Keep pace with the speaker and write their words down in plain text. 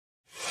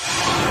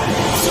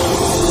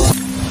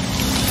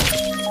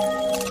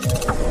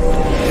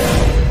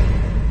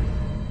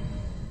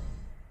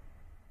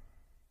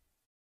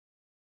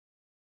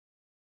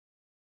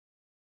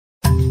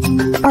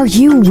Are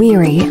you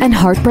weary and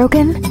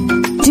heartbroken?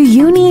 Do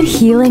you need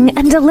healing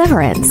and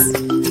deliverance?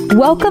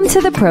 Welcome to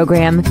the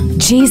program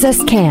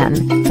Jesus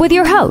Can with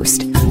your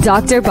host,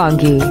 Dr.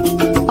 Bongi.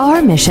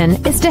 Our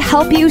mission is to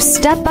help you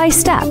step by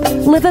step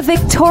live a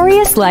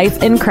victorious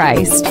life in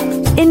Christ.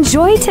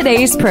 Enjoy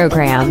today's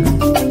program.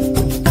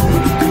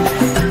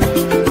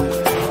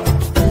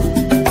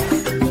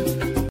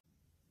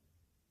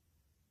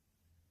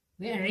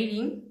 We are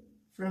reading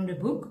from the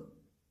book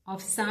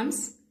of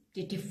Psalms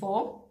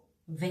 34,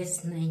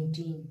 verse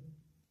 19.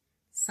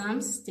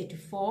 Psalms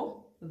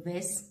 34,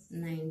 verse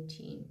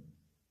 19.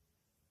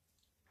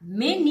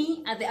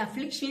 Many are the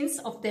afflictions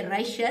of the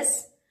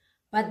righteous,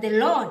 but the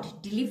Lord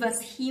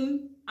delivers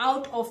him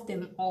out of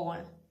them all.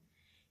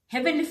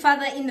 Heavenly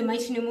Father, in the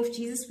mighty name of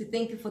Jesus, we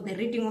thank you for the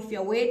reading of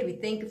your word. We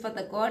thank you,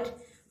 Father God,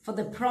 for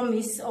the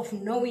promise of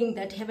knowing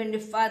that, Heavenly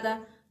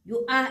Father,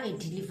 you are a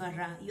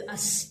deliverer. You are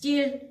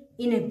still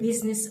in a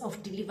business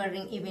of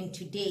delivering even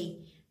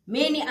today.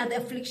 Many are the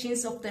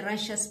afflictions of the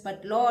righteous,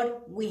 but Lord,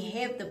 we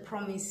have the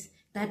promise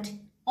that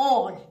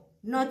all,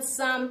 not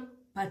some,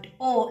 but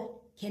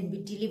all can be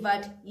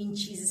delivered in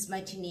Jesus'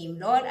 mighty name.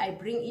 Lord, I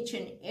bring each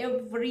and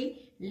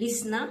every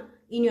listener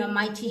in your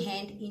mighty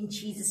hand in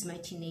Jesus'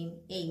 mighty name.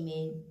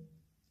 Amen.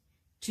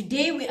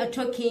 Today we are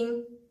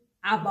talking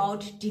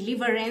about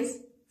deliverance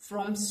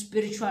from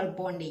spiritual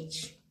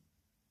bondage.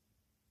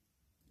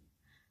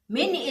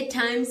 Many a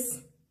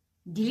times,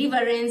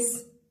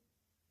 deliverance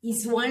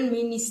is one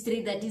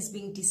ministry that is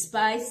being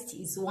despised,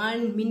 is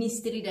one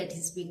ministry that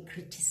is being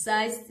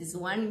criticized, is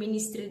one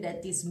ministry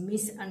that is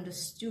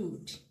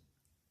misunderstood.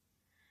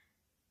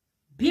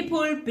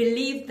 People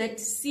believe that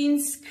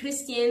since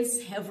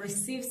Christians have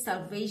received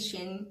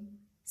salvation,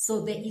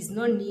 so there is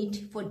no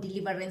need for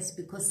deliverance,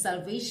 because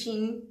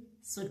salvation,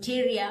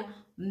 soteria,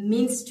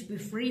 means to be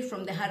free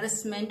from the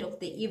harassment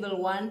of the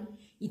evil one.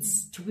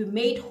 It's to be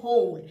made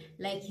whole,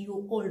 like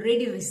you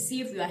already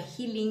receive your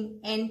healing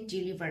and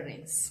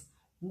deliverance,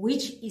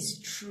 which is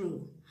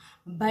true.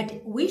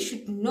 But we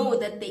should know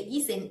that there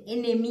is an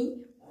enemy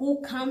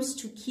who comes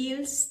to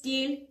kill,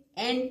 steal,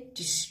 and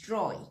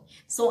destroy.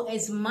 So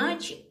as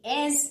much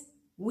as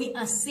we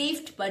are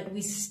saved, but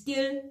we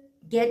still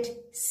get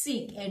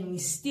sick and we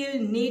still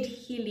need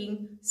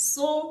healing,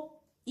 so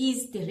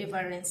is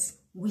deliverance.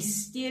 We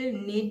still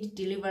need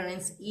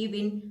deliverance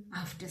even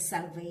after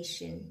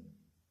salvation.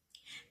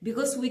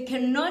 Because we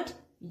cannot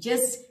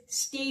just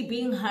stay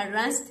being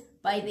harassed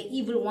by the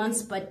evil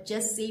ones, but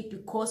just say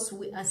because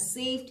we are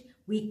saved,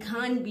 we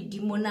can't be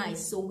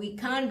demonized, so we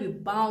can't be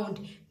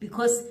bound,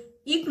 because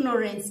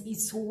ignorance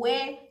is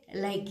where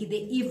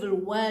the evil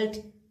world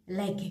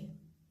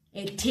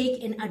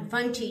take an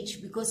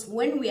advantage. Because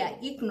when we are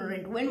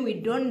ignorant, when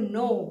we don't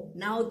know,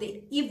 now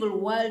the evil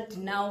world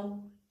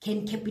now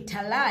can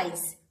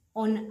capitalize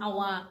on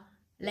our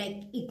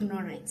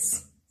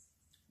ignorance.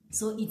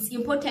 So it's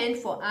important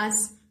for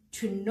us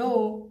to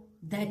know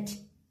that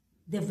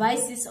the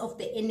vices of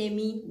the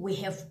enemy, we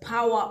have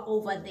power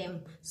over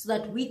them, so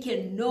that we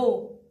can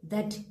know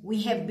that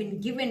we have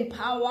been given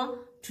power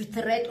to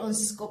tread on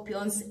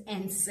scorpions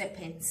and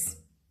serpents.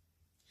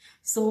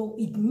 So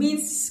it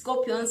means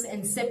scorpions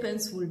and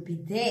serpents will be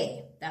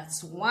there.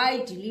 That's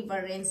why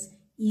deliverance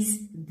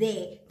is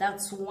there.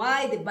 That's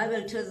why the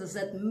Bible tells us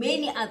that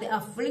many are the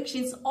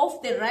afflictions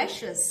of the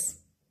righteous.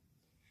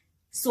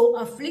 So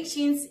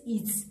afflictions,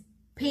 it's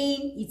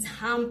pain, it's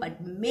harm,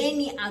 but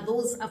many are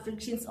those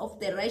afflictions of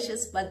the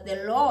righteous, but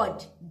the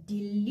Lord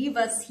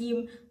delivers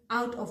him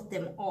out of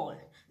them all.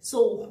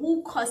 So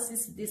who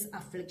causes these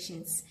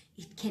afflictions?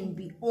 It can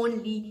be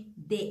only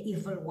the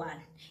evil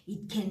one.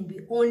 It can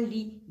be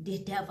only the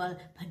devil.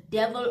 But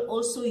devil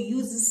also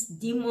uses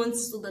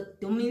demons, so that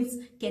demons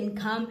can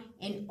come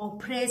and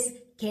oppress,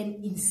 can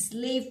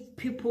enslave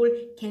people,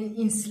 can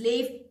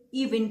enslave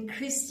even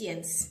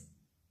Christians.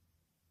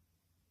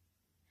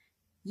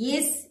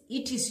 Yes,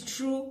 it is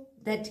true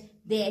that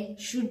there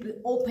should be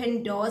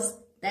open doors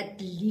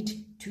that lead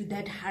to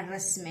that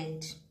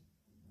harassment.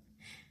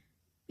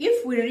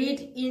 If we read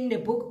in the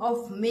book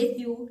of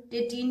Matthew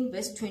 13,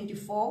 verse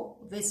 24,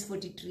 verse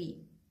 43,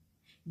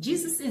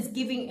 Jesus is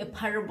giving a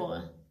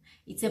parable.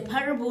 It's a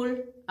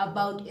parable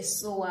about a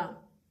sower.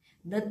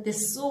 That the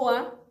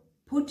sower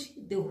put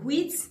the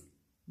weeds,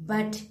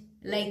 but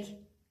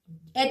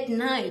at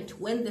night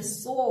when the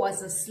sower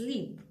was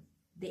asleep,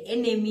 the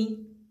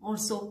enemy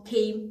also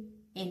came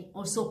and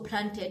also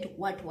planted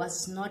what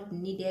was not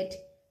needed,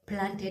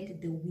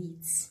 planted the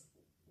weeds.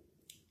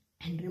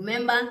 And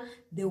remember,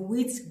 the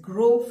weeds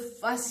grow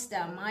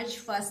faster, much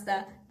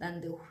faster than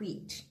the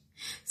wheat.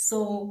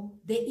 So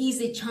there is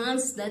a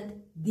chance that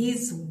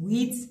these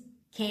weeds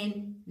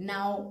can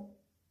now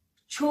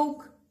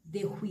choke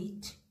the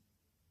wheat.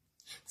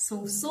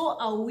 So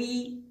are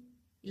we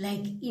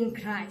in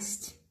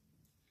Christ.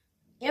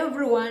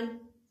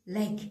 Everyone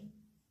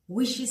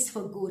wishes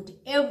for good.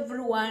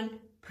 Everyone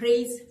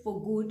prays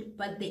for good,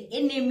 but the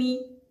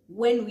enemy,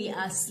 when we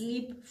are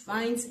asleep,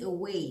 finds a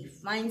way,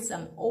 finds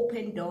some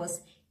open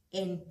doors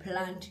and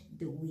plant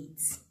the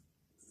weeds.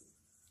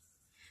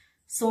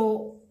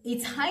 So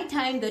it's high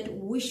time that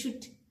we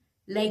should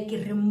like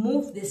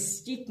remove the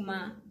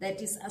stigma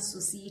that is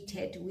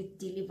associated with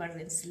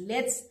deliverance.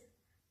 Let's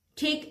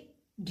take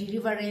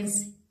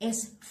deliverance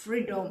as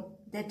freedom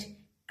that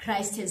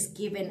Christ has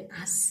given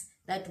us,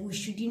 that we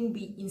shouldn't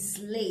be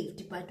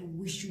enslaved, but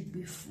we should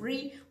be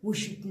free. We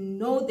should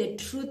know the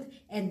truth,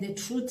 and the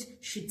truth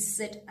should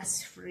set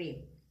us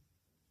free.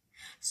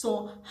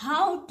 So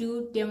how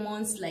do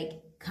demons like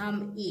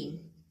come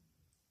in?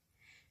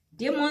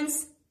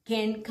 Demons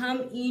can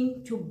come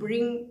in to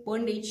bring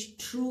bondage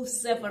through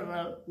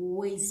several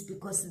ways,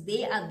 because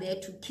they are there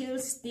to kill,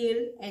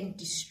 steal, and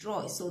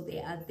destroy. So they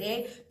are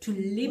there to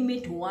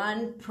limit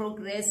one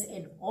progress,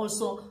 and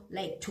also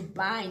like to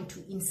bind,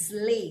 to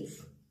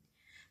enslave.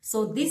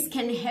 So this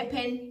can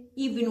happen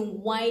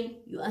even while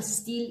you are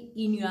still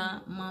in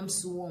your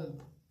mom's womb,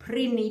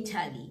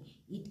 prenatally.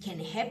 It can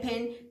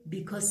happen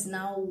because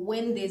now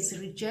when there's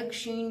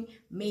rejection,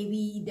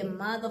 maybe the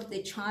mother of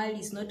the child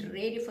is not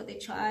ready for the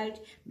child,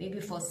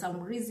 maybe for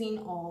some reason,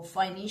 or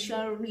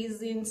financial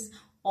reasons,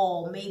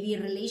 or maybe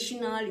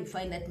relational. You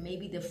find that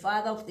maybe the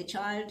father of the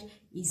child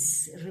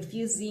is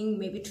refusing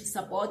maybe to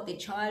support the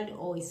child,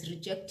 or is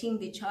rejecting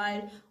the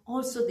child.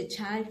 Also, the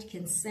child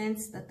can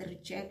sense that the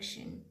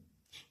rejection,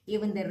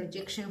 even the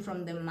rejection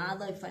from the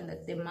mother. You find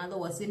that the mother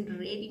wasn't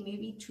ready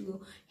maybe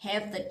to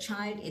have the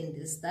child, and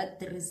there's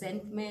that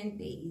resentment,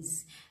 there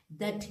is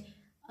that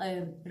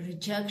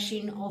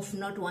rejection of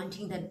not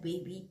wanting that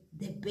baby.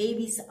 The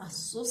babies are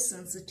so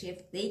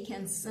sensitive, they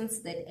can sense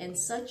that, and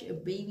such a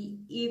baby,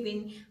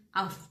 even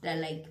after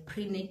like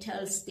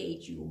prenatal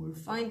stage, you will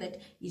find that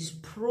is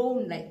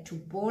prone like to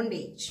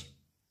bondage,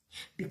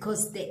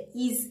 because there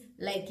is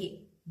like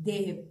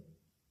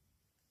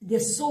the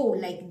soul,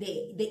 like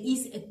there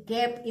is a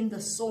gap in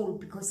the soul,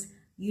 because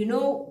you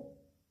know,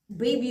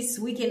 babies,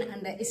 we can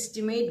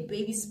underestimate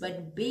babies,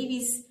 but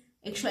babies,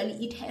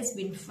 actually it has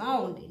been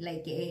found,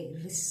 like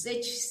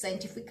research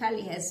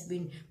scientifically has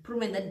been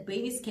proven that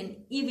babies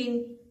can,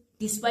 even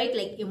despite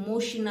like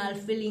emotional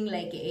feeling,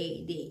 like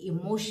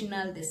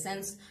the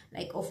sense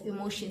like of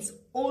emotions,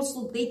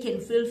 also they can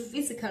feel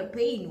physical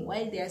pain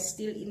while they are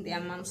still in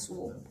their mom's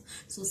womb.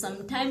 So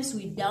sometimes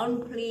we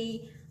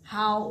downplay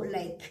how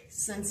like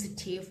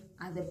sensitive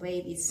are the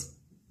babies.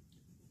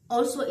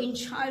 Also in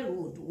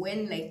childhood,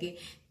 when like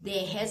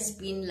there has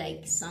been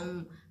like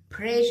some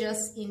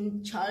pressures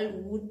in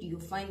childhood, you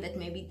find that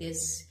maybe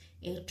there's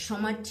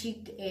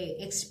traumatic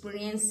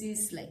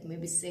experiences, like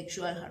maybe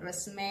sexual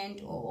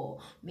harassment or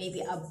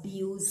maybe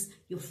abuse.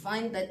 You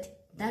find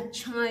that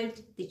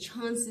child, the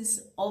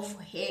chances of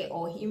her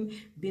or him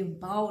being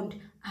bound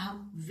are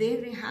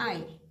very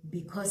high,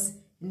 because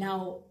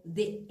now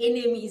the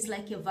enemy is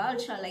like a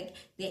vulture, like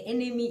the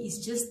enemy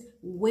is just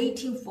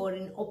waiting for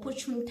an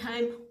opportune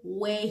time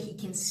where he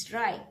can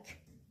strike.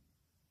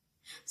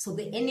 So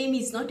the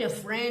enemy is not a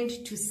friend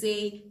to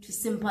say, to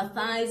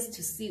sympathize,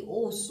 to say,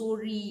 oh,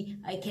 sorry,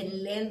 I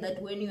can learn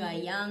that when you are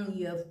young,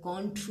 you have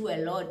gone through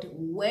a lot.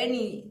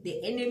 When the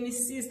enemy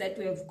sees that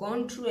we have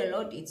gone through a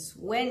lot, it's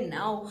when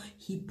now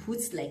he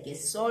puts like a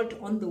salt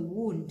on the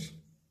wound.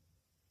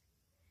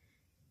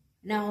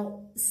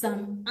 Now,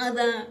 some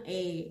other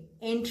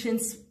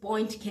entrance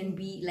point can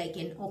be like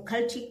an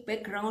occultic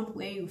background,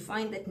 where you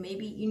find that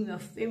maybe in your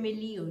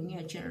family or in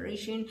your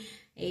generation,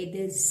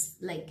 there's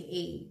like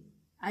a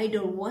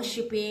idol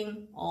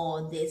worshipping,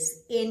 or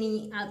there's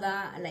any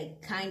other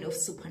like kind of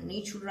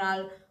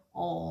supernatural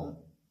or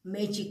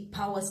magic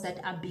powers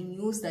that are being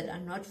used that are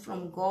not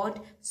from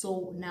God.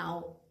 So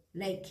now,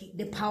 like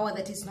the power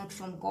that is not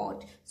from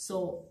God,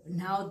 so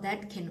now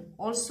that can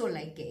also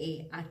like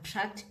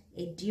attract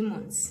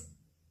demons.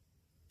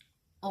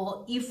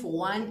 Or if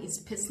one is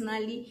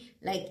personally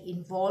like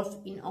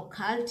involved in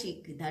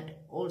occultic, that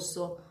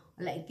also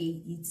like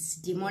it's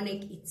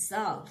demonic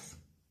itself.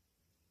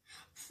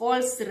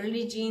 False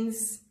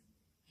religions,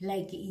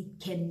 like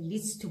it can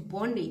lead to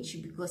bondage,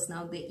 because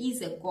now there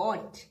is a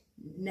God,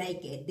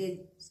 like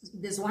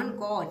there's one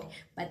God,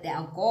 but there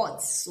are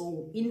gods.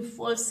 So in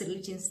false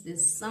religions,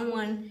 there's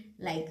someone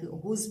like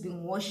who's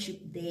been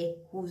worshipped there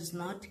who's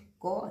not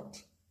God.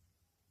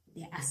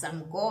 There are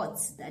some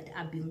gods that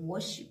are being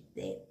worshipped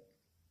there.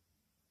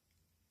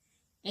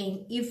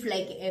 And if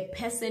like a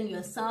person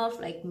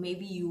yourself, like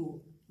maybe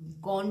you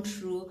gone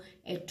through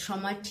a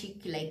traumatic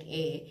like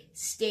a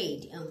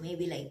state, and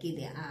maybe like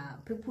there are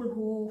people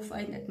who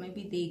find that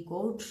maybe they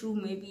go through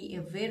maybe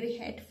a very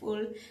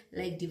hurtful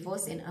like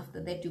divorce, and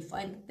after that you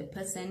find that the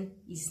person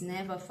is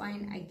never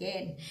fine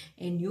again,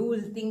 and you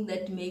will think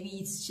that maybe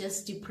it's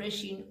just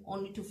depression,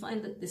 only to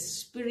find that the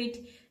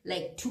spirit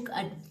like took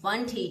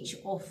advantage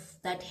of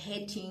that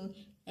hurting,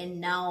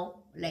 and now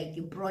like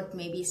it brought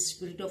maybe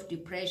spirit of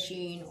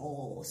depression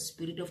or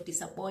spirit of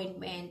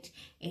disappointment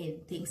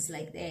and things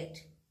like that.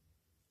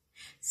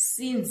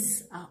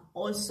 Sins are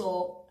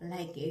also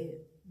like a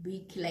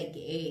big like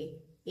a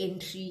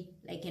entry,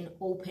 like an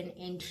open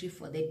entry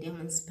for the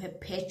demons,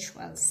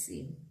 perpetual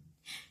sin.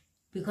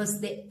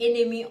 Because the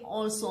enemy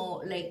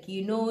also, like,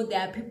 you know,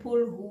 there are people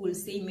who will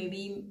say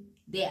maybe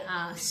they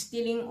are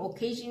stealing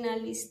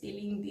occasionally,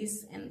 stealing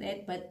this and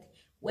that, but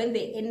when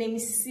the enemy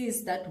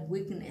sees that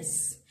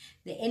weakness,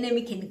 the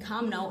enemy can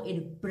come now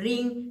and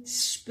bring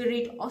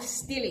spirit of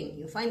stealing.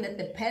 You find that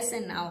the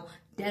person now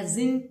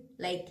doesn't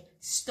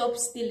stop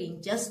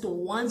stealing, just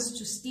wants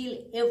to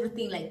steal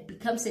everything,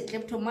 becomes a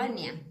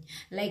kleptomania,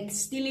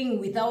 stealing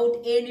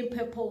without any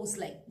purpose,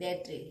 like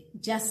that,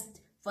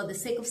 just for the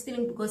sake of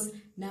stealing, because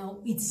now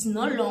it's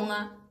no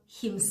longer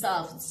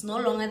himself, it's no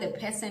longer the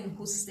person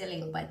who's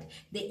stealing, but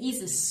there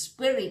is a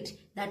spirit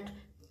that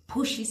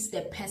pushes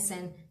the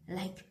person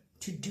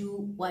to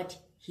do what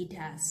he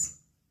does.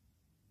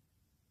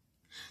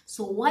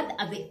 So what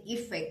are the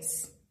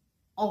effects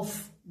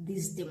of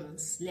these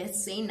demons?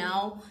 Let's say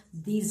now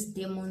these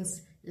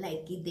demons,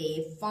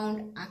 they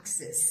found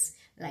access,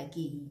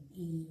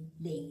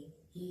 they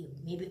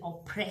maybe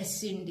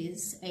oppression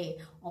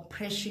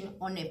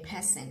on a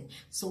person.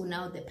 So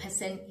now the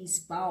person is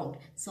bound.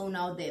 So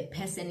now the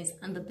person is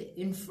under the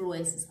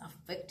influence, is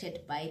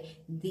affected by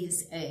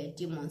these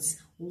demons.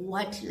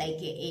 What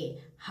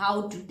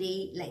how do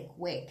they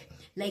work?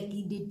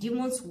 The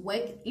demons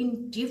work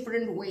in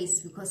different ways,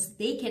 because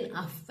they can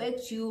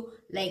affect you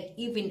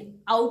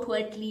even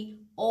outwardly,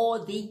 or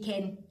they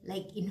can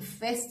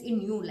infest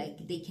in you,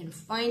 they can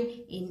find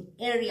an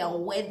area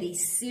where they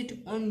sit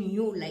on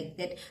you like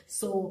that.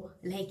 So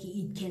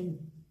it can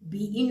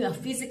be in your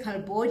physical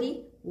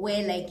body,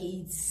 where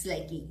it's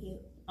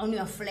on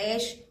your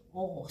flesh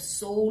or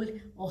soul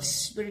or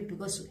spirit,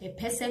 because a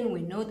person,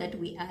 we know that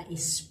we are a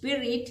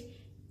spirit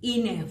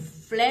in a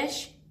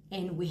flesh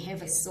and we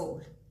have a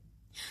soul.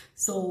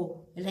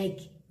 So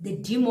the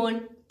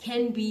demon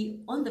can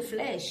be on the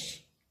flesh.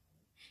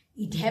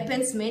 It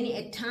happens many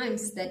a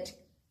times that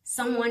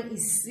someone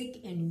is sick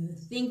and you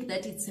think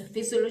that it's a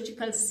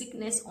physiological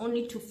sickness,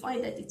 only to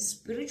find that it's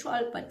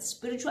spiritual, but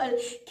spiritual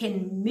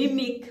can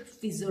mimic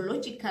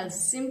physiological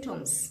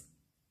symptoms.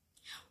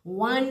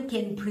 One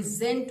can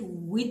present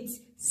with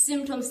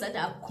symptoms that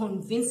are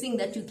convincing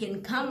that you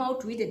can come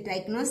out with a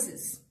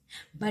diagnosis.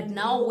 But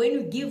now when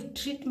you give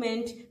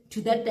treatment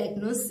to that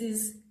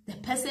diagnosis, the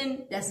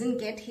person doesn't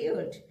get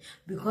healed,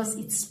 because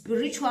it's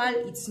spiritual,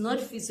 it's not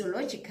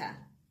physiological.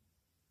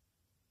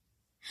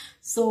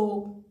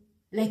 So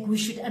we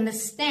should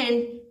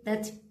understand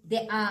that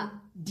there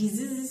are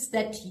diseases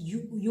that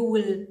you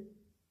will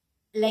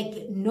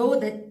know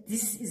that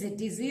this is a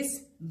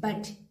disease,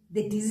 but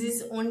the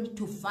disease only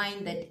to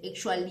find that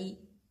actually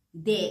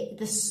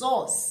the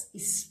source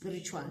is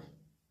spiritual.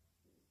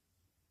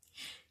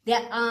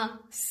 There are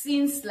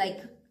sins like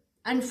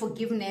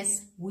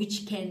unforgiveness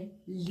which can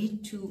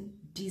lead to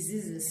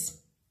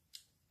diseases.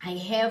 I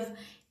have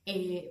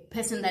a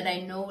person that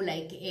I know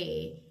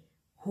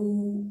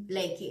who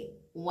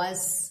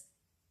was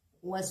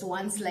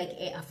once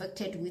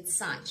affected with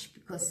such,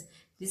 because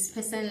this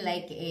person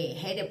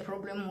had a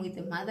problem with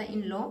the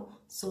mother-in-law.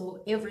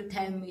 So every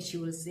time she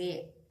will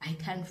say, I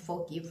can't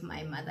forgive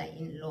my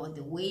mother-in-law,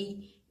 the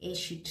way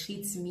she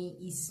treats me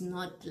is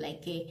not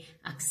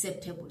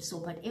acceptable. So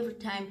but every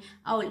time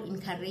I will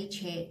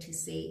encourage her to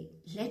say,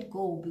 let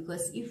go,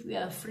 because if you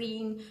are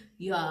freeing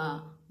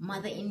your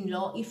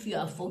mother-in-law, if you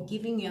are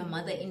forgiving your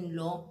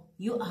mother-in-law,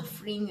 you are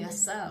freeing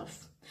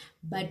yourself.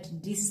 But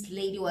this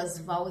lady was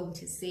vowing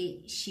to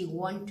say she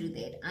won't do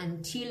that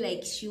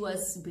until she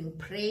was being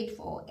prayed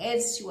for.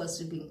 As she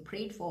was being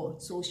prayed for,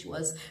 so she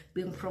was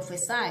being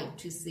prophesied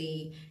to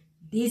say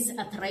this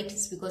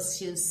arthritis, because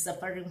she was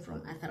suffering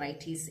from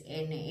arthritis,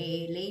 and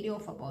a lady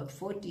of about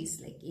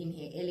 40s, in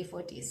her early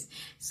 40s.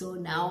 So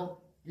now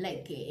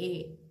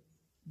the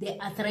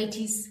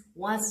arthritis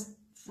was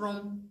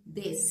from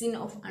the sin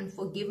of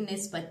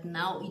unforgiveness, but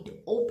now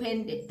it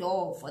opened the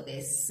door for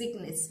the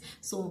sickness.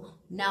 So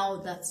now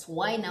that's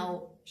why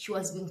now she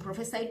was being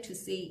prophesied to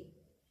say,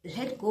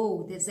 let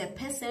go. There's a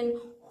person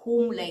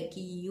whom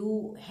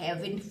you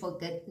haven't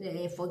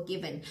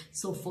forgiven,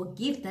 so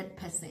forgive that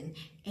person.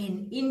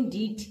 And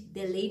indeed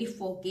the lady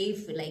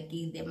forgave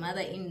the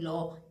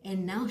mother-in-law,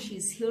 and now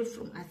she's healed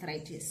from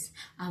arthritis.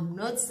 I'm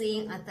not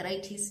saying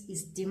arthritis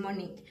is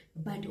demonic,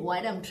 but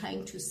what I'm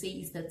trying to say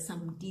is that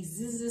some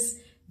diseases,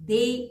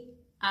 they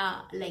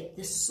are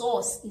the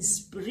source is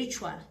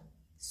spiritual.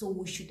 So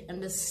we should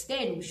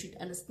understand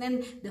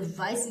the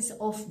vices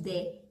of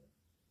the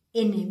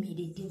enemy,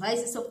 the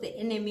devices of the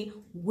enemy.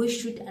 We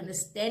should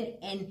understand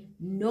and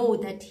know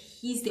that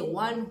he's the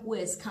one who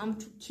has come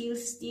to kill,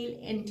 steal,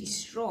 and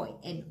destroy,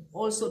 and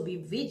also be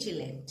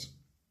vigilant.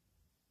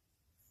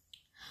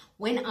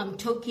 When I'm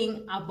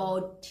talking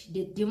about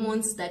the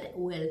demons that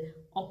will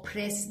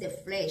oppress the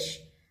flesh,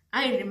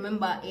 I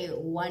remember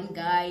one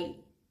guy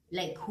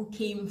who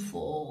came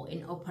for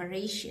an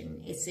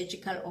operation, a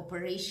surgical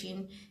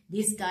operation.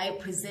 This guy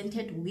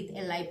presented with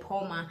a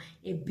lipoma,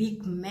 a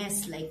big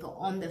mass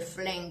on the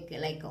flank,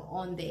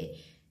 on the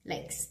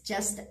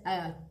just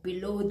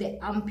below the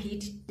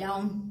armpit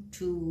down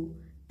to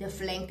the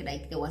flank.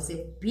 There was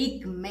a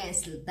big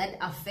mass that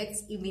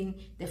affects even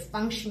the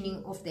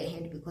functioning of the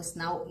head, because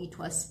now it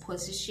was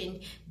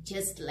positioned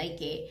just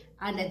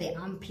under the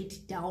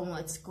armpit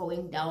downwards,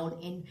 going down,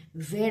 and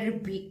very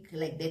big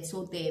like that,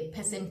 so the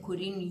person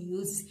couldn't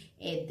use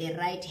the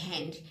right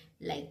hand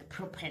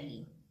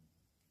properly.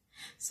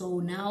 So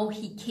now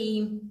he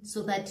came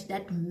so that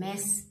that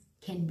mess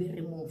can be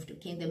removed.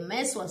 Okay, the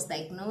mass was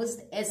diagnosed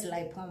as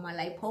lipoma.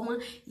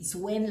 Lipoma is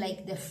when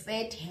like the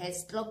fat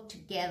has clogged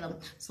together.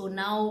 So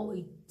now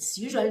it's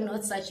usually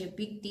not such a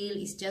big deal.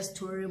 It's just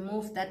to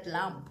remove that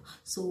lump.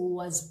 So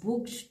was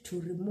booked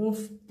to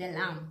remove the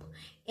lump.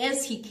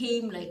 As he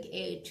came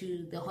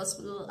to the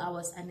hospital, I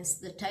was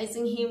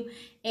anesthetizing him.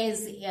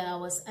 As I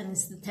was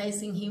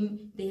anesthetizing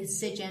him, the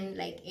surgeon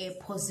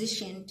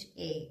positioned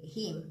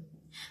him.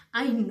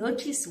 I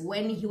noticed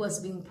when he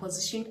was being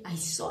positioned, I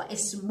saw a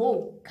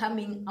smoke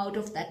coming out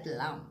of that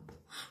lump.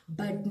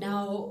 But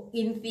now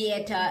in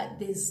theater,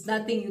 there's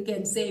nothing you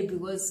can say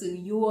because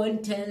you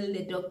won't tell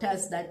the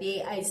doctors that,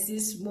 hey, I see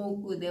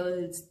smoke. They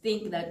will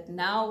think that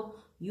now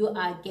you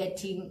are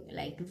getting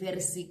very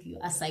sick, you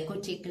are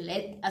psychotic,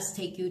 let us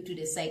take you to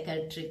the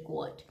psychiatric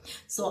ward.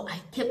 So I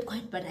kept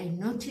quiet, but I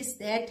noticed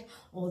that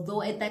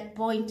although at that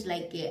point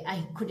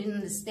I couldn't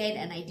understand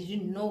and I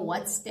didn't know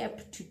what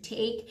step to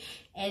take.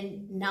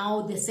 And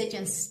now the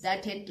surgeons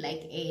started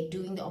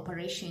doing the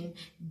operation.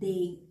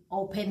 They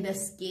open the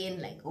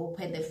skin,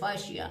 open the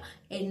fascia,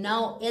 and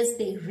now as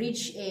they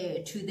reach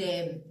to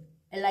the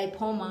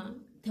lipoma,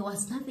 there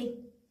was nothing.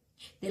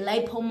 The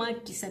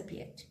lipoma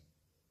disappeared.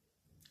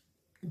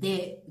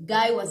 The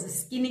guy was a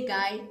skinny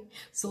guy,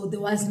 so there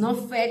was no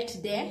fat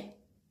there.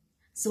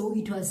 So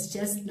it was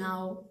just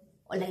now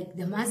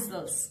the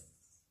muscles.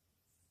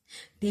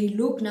 They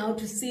look now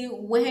to see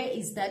where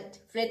is that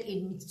fat,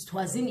 and it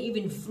wasn't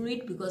even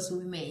fluid because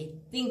we may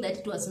think that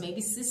it was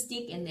maybe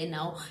cystic, and then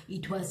now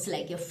it was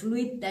a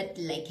fluid that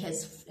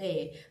has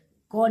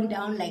gone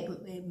down,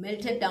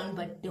 melted down,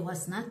 but there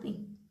was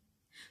nothing.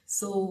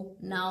 So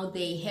now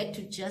they had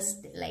to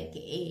just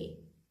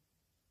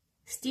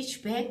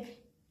stitch back,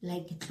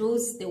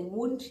 close the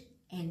wound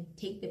and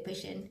take the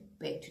patient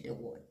back to the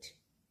ward.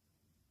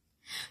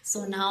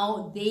 So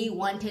now they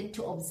wanted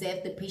to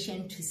observe the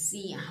patient to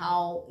see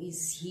how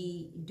is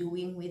he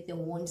doing with the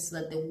wound so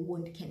that the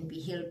wound can be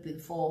healed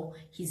before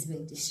he's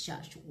being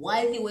discharged.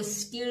 While they were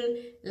still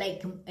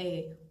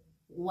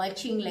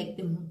watching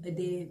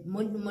the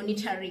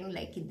monitoring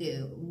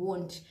the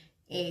wound,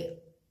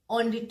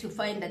 only to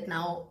find that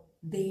now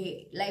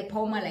the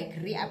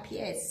lipoma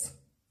reappears.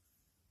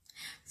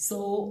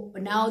 So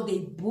now they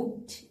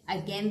booked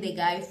again the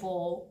guy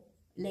for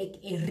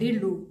a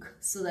relook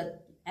so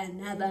that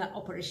another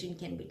operation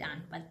can be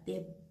done. But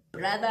the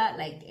brother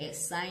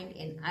signed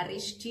an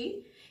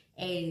RHT.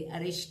 A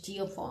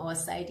RHT for our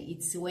side,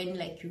 it's when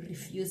you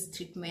refuse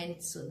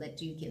treatment so that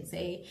you can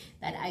say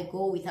that I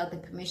go without the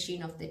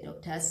permission of the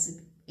doctors.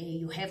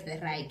 You have the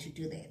right to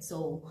do that.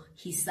 So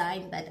he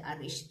signed that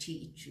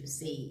RHT to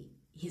say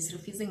he's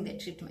refusing the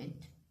treatment.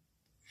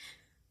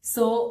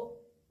 So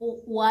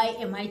why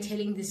am I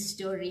telling this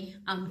story?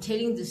 I'm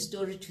telling the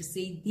story to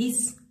say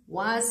this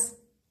was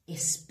a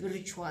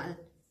spiritual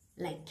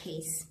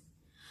case.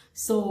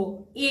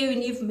 So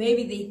even if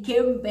maybe they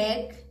came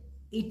back,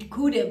 it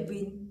could have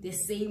been the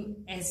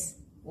same as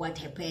what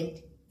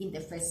happened in the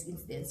first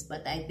instance.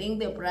 But I think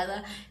the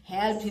brother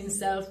helped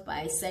himself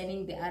by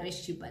signing the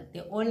RHT. But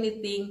the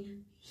only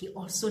thing, he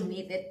also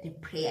needed the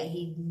prayer.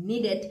 He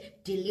needed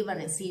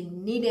deliverance. He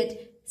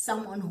needed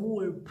someone who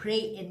will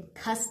pray and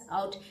cast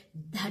out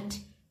that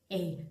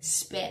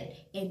spell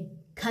and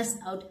cast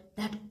out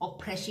that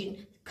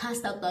oppression,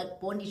 cast out that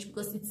bondage,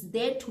 because it's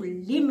there to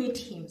limit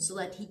him so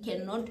that he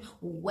cannot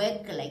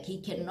work,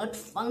 he cannot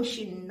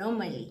function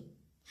normally.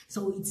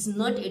 So it's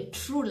not a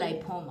true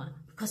lipoma,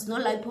 because no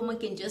lipoma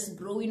can just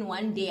grow in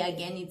one day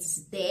again.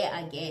 It's there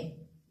again,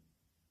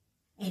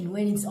 and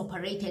when it's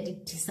operated,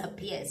 it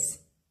disappears.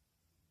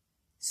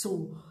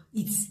 So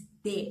it's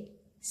the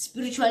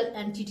spiritual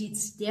entity,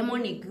 it's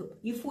demonic.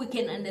 If we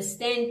can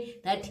understand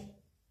that,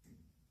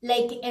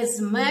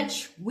 as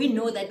much we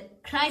know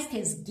that Christ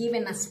has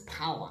given us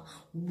power,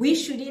 we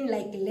shouldn't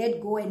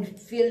let go and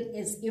feel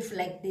as if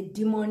the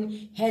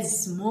demon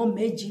has more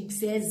magic,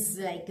 says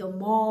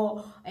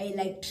more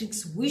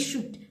tricks. We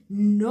should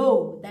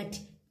know that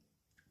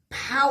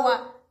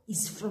power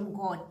is from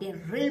God. The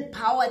real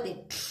power,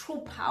 the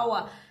true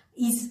power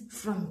is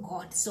from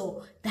God.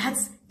 So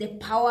that's the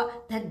power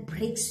that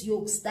breaks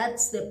yokes.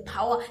 That's the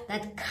power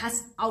that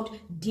casts out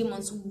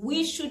demons.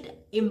 We should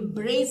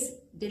embrace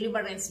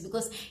deliverance,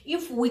 because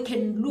if we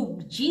can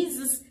look,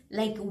 Jesus,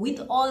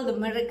 with all the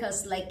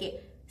miracles,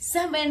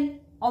 7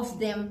 of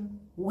them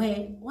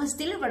was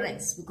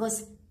deliverance,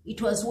 because it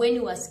was when he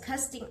was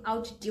casting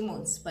out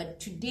demons.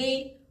 But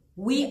today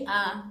we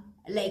are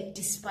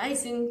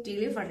despising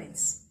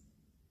deliverance.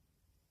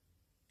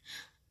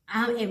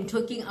 I am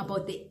talking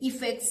about the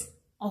effects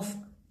of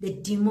the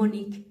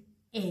demonic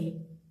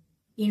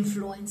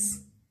influence.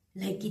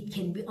 It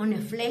can be on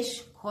the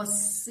flesh,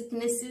 cause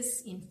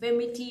sicknesses,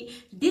 infirmity.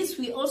 This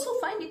we also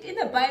find it in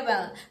the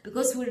Bible,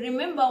 because we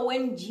remember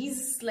when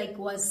Jesus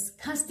was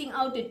casting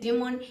out the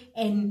demon,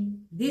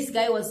 and this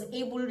guy was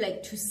able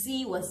to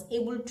see, was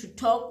able to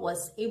talk,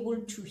 was able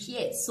to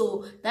hear.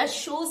 So that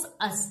shows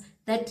us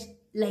that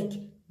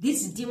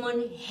this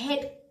demon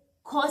had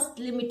caused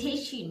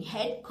limitation,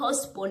 had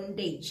caused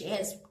bondage,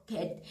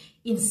 had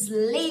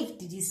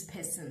enslaved this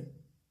person.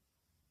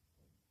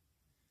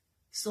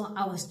 So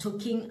I was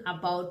talking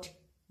about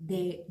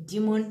the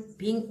demon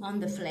being on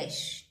the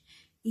flesh.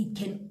 It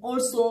can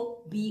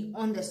also be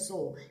on the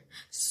soul.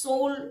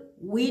 Soul,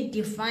 we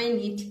define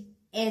it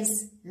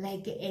as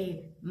like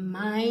a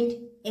mind,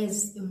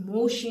 as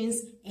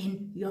emotions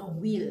and your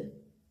will.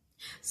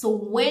 So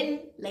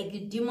when like the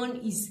demon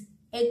is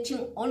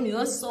acting on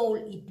your soul,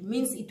 it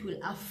means it will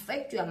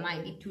affect your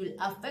mind. It will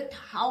affect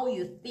how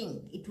you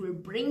think. It will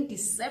bring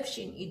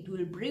deception. It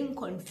will bring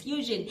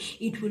confusion.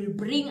 It will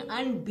bring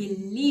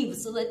unbelief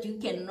so that you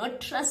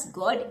cannot trust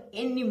God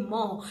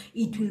anymore.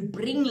 It will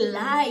bring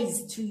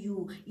lies to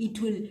you.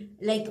 It will,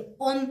 like,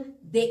 on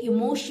the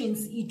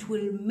emotions, it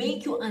will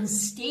make you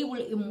unstable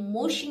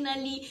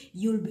emotionally.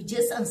 You'll be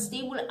just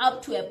unstable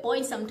up to a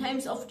point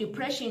sometimes of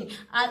depression,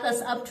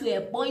 others up to a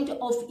point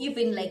of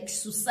even like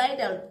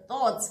suicidal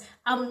thoughts.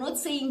 I'm not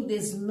saying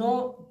there's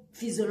no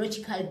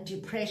physiological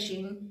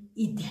depression.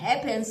 It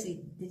happens.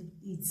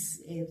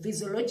 It's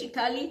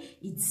physiologically,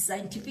 it's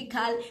scientific,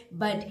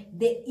 but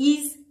there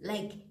is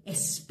like a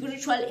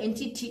spiritual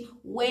entity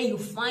where you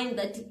find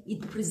that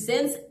it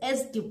presents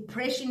as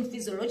depression,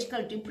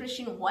 physiological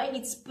depression, while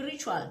it's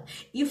spiritual.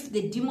 If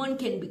the demon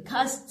can be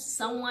cast,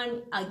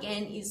 someone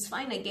again is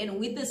fine again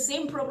with the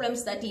same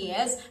problems that he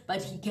has,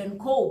 but he can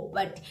cope.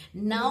 But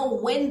now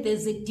when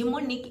there's a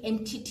demonic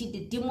entity,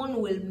 the demon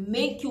will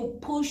make you,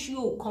 push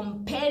you,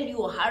 compel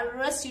you,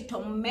 harass you,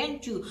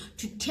 torment you,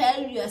 to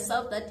tell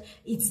yourself that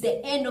it's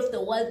the end of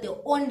the world. The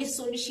only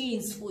solution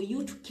is for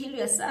you to kill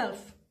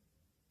yourself.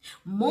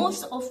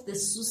 Most of the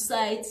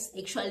suicides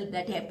actually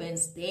that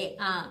happens, they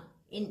are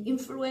an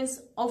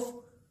influence of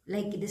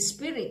like the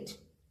spirit,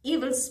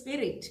 evil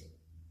spirit.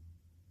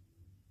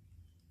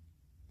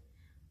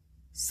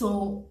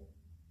 So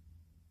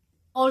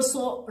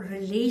also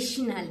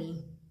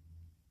relationally,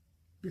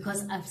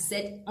 because I've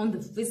said on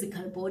the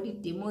physical body,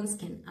 demons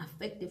can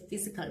affect the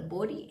physical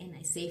body, and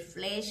I say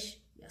flesh,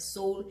 your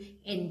soul,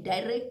 and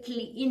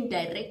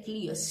indirectly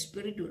your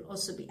spirit will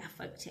also be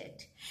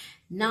affected.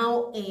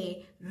 Now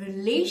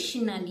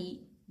relationally,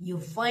 you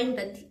find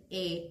that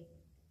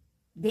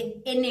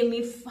the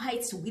enemy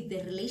fights with the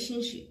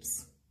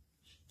relationships.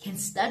 Can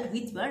start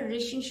with your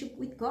relationship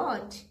with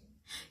God.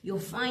 You'll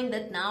find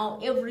that now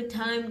every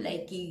time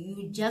like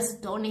you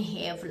just don't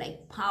have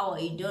like power,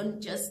 you don't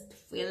just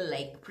feel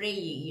like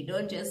praying, you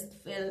don't just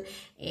feel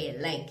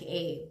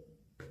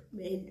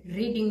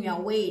reading your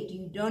word,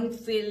 you don't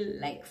feel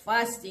like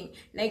fasting,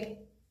 like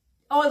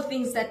all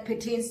things that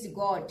pertains to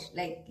God,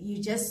 like you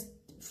just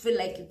feel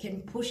like you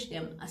can push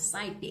them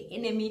aside. The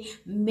enemy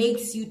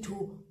makes you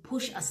to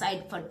push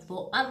aside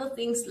for other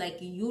things, like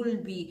you'll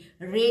be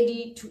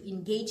ready to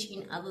engage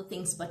in other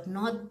things, but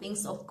not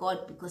things of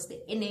God, because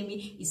the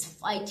enemy is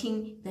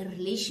fighting the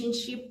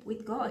relationship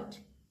with God.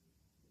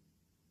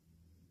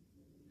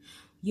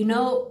 You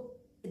know,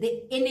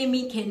 the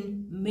enemy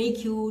can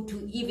make you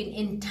to even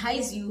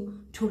entice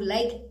you to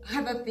like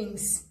other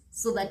things,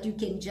 so that you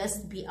can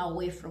just be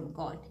away from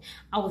God.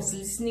 I was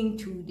listening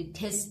to the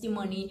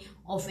testimony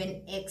of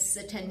an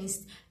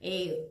ex-Satanist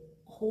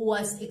who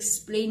was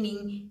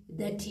explaining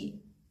that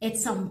at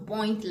some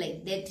point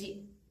like that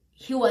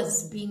he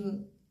was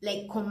being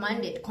like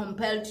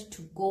compelled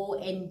to go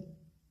and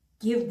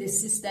give the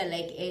sister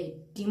like a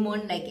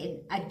demon, like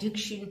an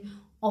addiction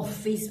of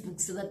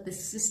Facebook, so that the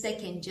sister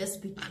can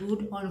just be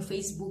glued on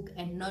Facebook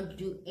and not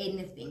do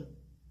anything.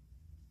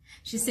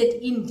 She said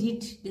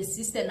indeed the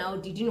sister now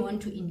didn't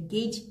want to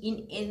engage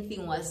in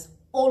anything, was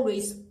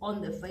always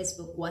on the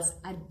Facebook, was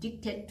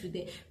addicted to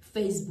the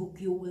Facebook.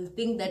 You will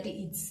think that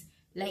it's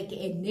like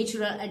a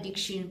natural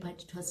addiction,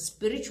 but it was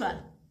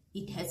spiritual.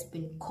 It has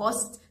been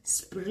caused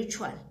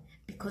spiritual,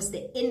 because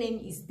the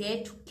enemy is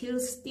there to kill,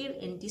 steal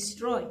and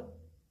destroy.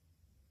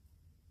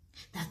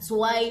 That's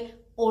why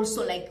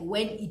also like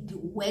when it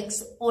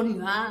works on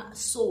your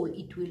soul,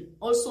 it will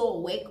also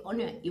work on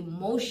your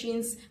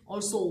emotions,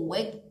 also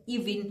work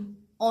even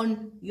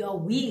on your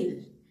will.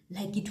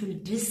 Like it will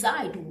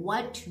decide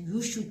what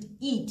you should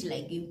eat.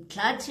 Like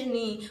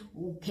gluttony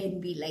can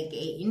be like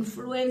an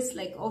influence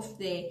like of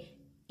the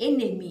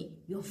enemy.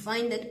 You'll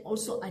find that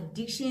also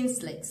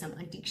addictions, like some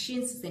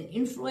addictions, is an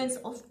influence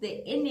of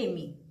the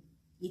enemy.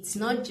 It's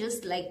not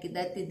just like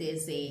that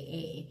there's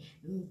an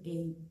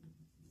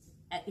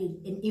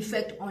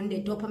effect on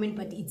the dopamine,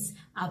 but it's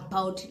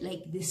about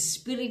like the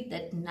spirit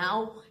that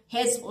now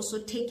has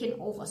also taken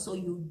over. So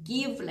you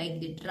give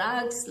like the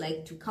drugs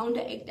like to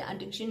counteract the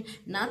addiction,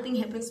 nothing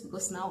happens,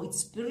 because now it's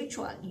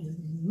spiritual. You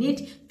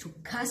need to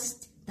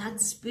cast that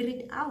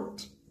spirit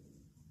out.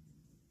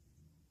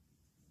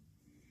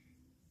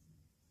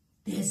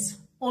 There's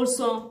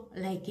also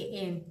like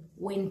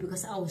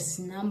because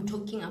I'm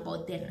talking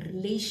about the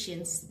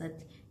relations,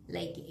 that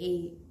like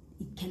it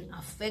can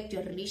affect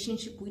your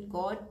relationship with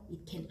God.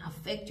 It can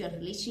affect your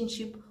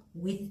relationship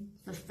with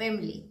the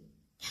family.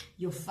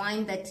 You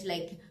find that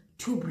like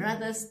two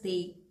brothers,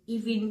 they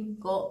even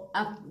go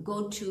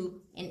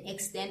to an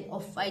extent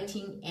of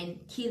fighting and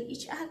kill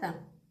each other.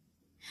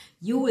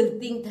 You will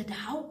think that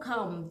how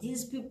come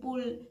these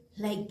people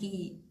like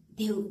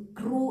they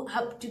grew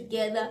up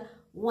together.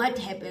 What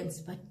happens?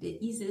 But there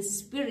is a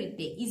spirit,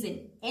 there is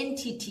an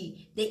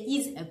entity, there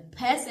is a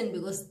person,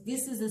 because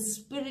this is a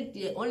spirit.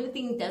 The only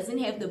thing doesn't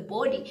have the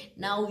body.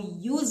 Now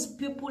use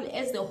people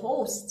as the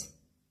host.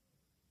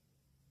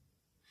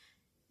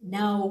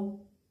 Now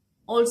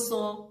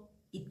also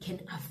it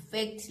can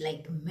affect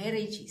like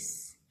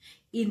marriages.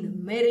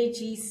 In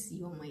marriages,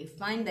 you might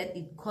find that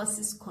it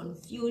causes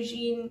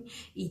confusion,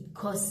 it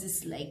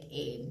causes like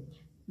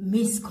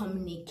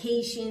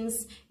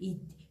miscommunications, it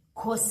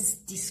causes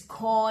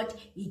discord,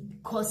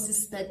 it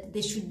causes that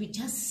there should be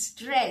just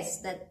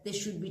stress, that there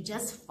should be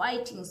just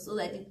fighting, so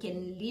that it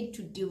can lead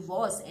to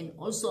divorce and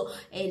also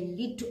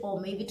lead to, or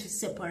maybe to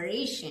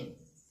separation,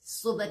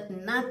 so that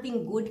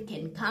nothing good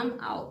can come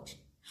out.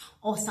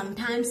 Or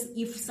sometimes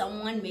if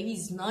someone maybe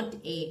is not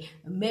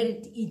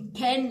married, it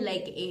can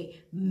like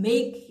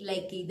make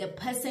like the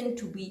person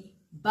to be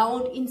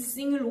bound in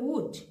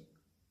singlehood,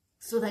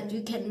 so that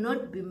you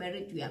cannot be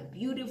married. You are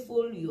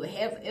beautiful, you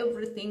have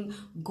everything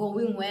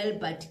going well,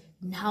 but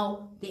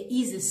now there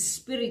is a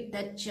spirit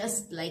that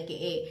just like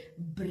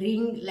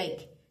bring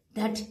like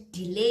that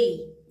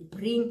delay,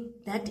 bring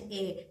that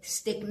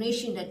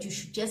stagnation, that you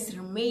should just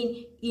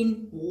remain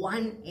in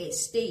one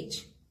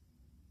stage.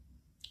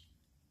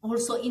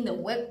 Also in the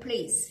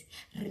workplace,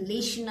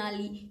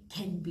 relationally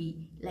can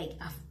be like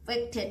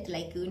affected.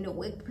 Like in the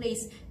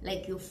workplace,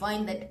 like you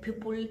find that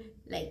people,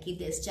 like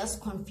there's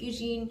just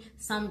confusion.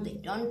 Some, they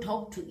don't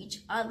talk to each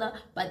other,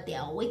 but they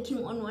are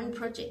working on one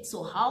project.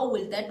 So how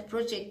will that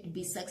project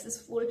be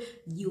successful?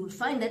 You will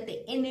find that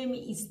the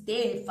enemy is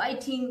there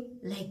fighting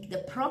like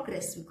the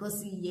progress,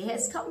 because he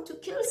has come to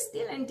kill,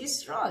 steal, and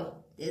destroy.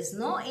 There's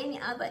no any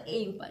other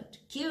aim but to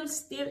kill,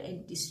 steal,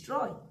 and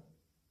destroy.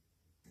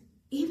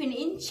 Even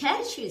in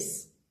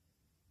churches.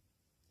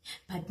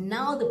 But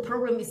now the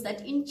problem is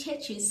that in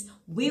churches,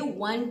 we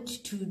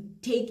want to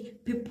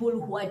take people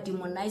who are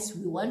demonized,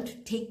 we want to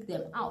take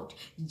them out.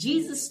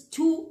 Jesus,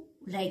 two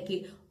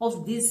like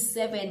of these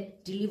 7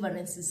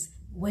 deliverances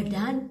were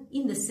done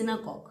in the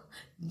synagogue.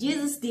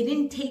 Jesus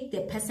didn't take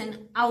the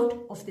person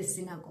out of the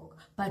synagogue,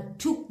 but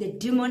took the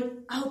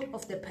demon out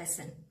of the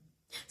person.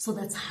 So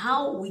that's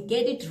how we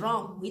get it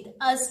wrong. With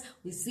us,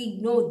 we see,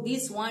 no,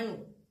 this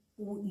one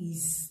who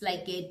is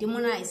like a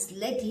demonized,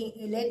 let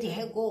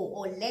her go,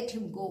 or let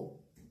him go.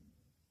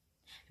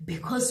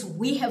 Because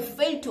we have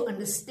failed to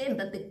understand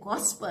that the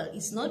gospel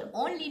is not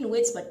only in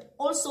words but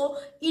also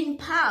in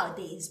power.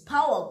 There is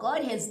power.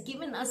 God has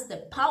given us the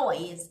power.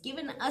 He has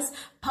given us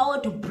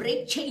power to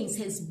break chains,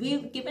 has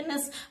given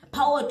us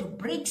power to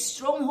break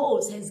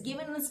strongholds, has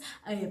given us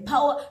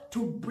power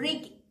to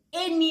break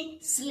any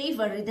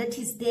slavery that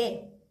is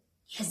there.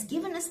 He has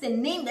given us the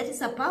name that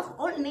is above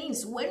all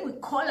names. When we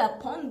call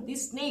upon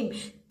this name,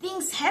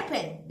 things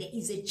happen. There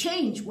is a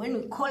change when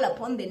we call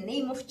upon the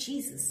name of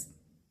Jesus.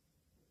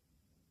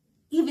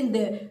 Even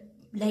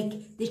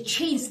the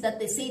chains that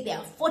they say they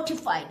are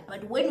fortified,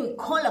 but when we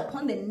call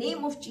upon the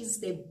name of Jesus,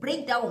 they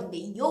break down. The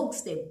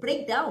yokes, they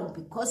break down,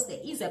 because there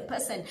is a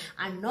person.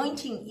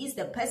 Anointing is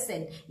the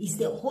person, is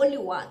the Holy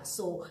One.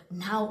 So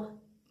now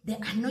the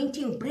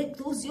anointing break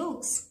those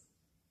yokes.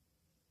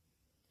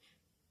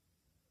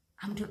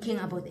 I'm talking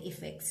about the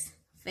effects.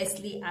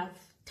 Firstly, I've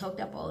talked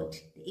about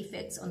the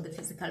effects on the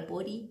physical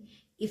body,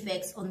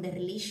 effects on the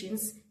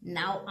relations.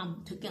 Now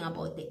I'm talking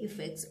about the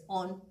effects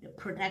on the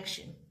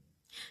production.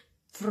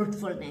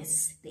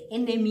 Fruitfulness. The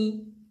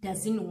enemy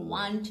doesn't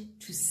want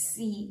to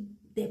see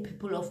the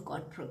people of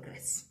God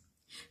progress.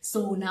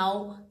 So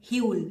now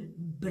he will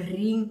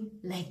bring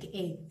like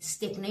a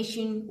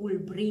stagnation, will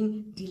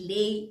bring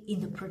delay in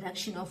the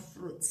production of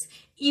fruits.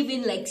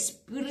 Even like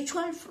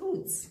spiritual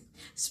fruits.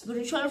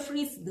 Spiritual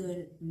fruits,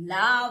 the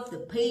love, the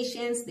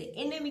patience, the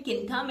enemy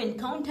can come and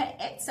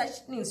counteract such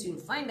things. You'll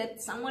find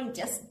that someone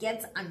just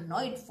gets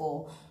annoyed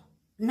for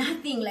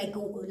nothing, like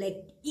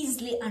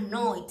easily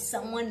annoyed.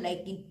 Someone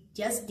like it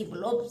just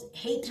develops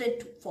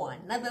hatred for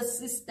another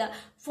sister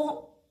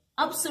for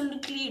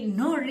absolutely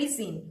no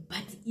reason,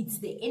 but it's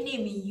the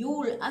enemy. You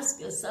will ask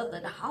yourself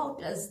that how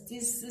does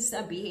this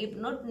sister behave,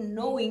 not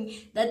knowing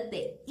that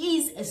there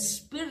is a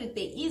spirit,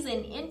 there is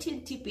an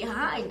entity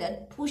behind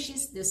that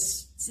pushes the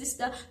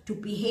sister to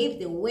behave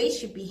the way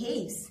she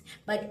behaves.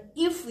 But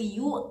if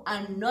you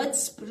are not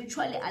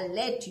spiritually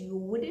alert, you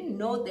wouldn't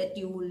know that.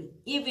 You will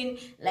even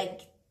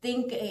like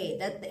think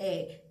that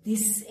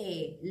this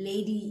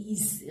lady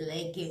is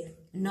like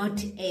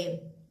not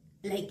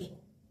like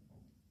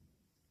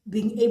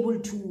being able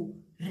to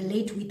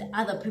relate with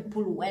other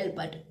people well,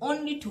 but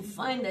only to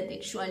find that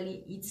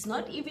actually it's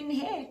not even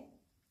her.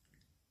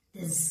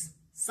 There's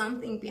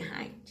something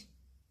behind.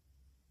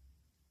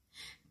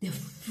 The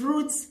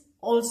fruits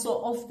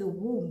also of the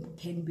womb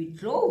can be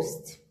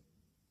closed.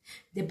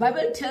 The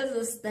Bible tells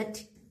us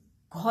that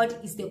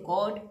God is the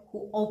God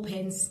who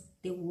opens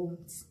the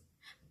wombs.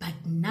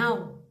 But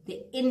now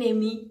the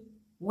enemy,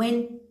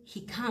 when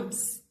he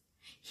comes,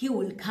 he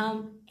will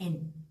come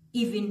and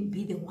even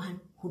be the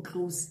one who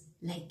close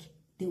like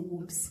the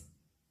wombs.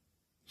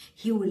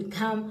 He will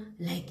come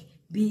like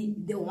be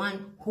the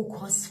one who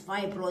cause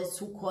fibroids,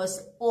 who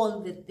cause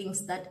all the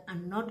things that are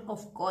not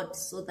of God,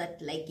 so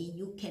that like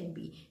you can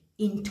be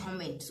in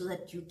torment, so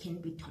that you can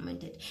be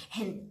tormented.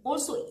 And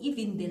also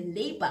even the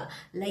labor,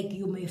 like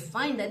you may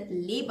find that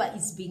labor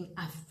is being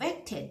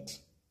affected.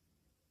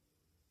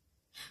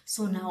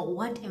 So now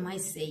what am I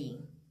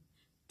saying?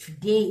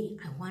 Today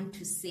I want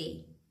to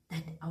say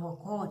that our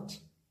God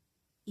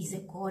is a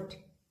God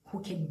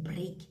who can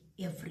break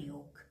every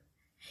yoke.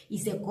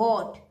 Is a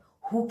God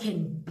who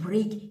can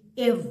break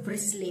every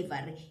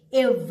slavery,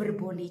 every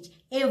bondage,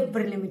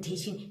 every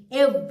limitation,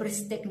 every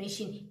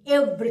stagnation,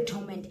 every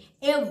torment,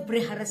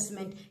 every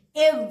harassment,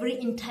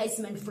 every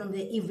enticement from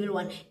the evil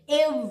one,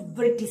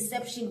 every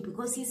deception,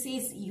 because he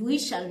says, we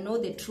shall know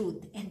the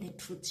truth and the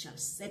truth shall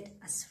set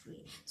us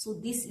free. So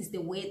this is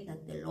the way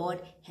that the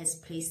Lord has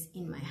placed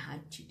in my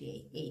heart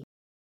today. Amen.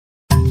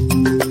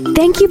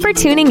 Thank you for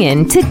tuning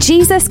in to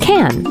Jesus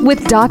Can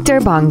with Dr.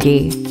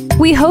 Bongi.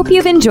 We hope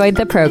you've enjoyed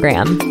the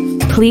program.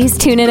 Please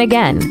tune in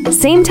again,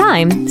 same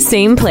time,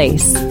 same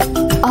place.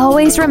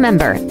 Always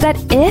remember that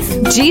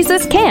if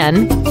Jesus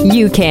can,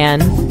 you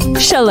can.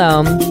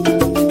 Shalom.